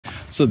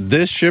So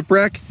this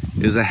shipwreck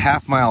is a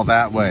half mile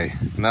that way,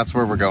 and that's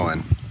where we're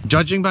going.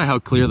 Judging by how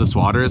clear this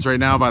water is right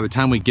now, by the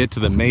time we get to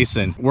the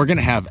Mason, we're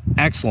gonna have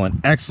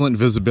excellent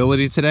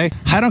visibility today.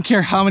 I don't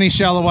care how many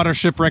shallow water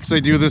shipwrecks I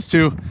do this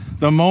to.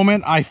 The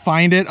moment I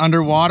find it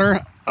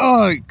underwater,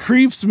 oh, it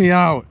creeps me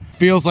out.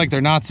 Feels like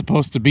they're not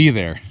supposed to be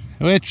there,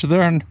 which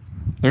they're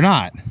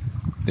not.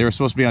 They were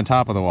supposed to be on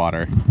top of the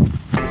water.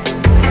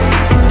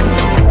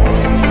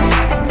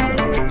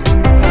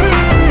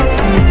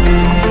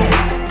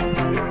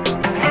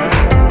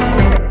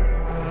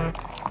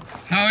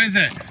 How is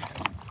it?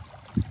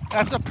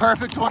 That's a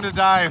perfect one to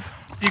dive.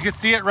 You can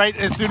see it right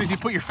as soon as you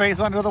put your face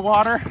under the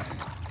water.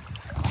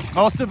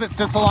 Most of it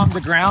sits along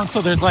the ground,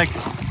 so there's like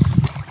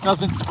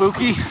nothing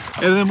spooky.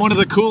 And then one of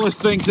the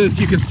coolest things is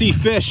you can see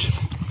fish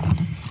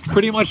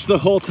pretty much the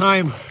whole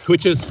time,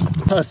 which is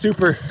a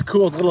super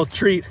cool little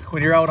treat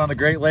when you're out on the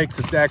Great Lakes,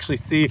 is to actually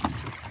see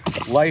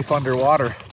life underwater.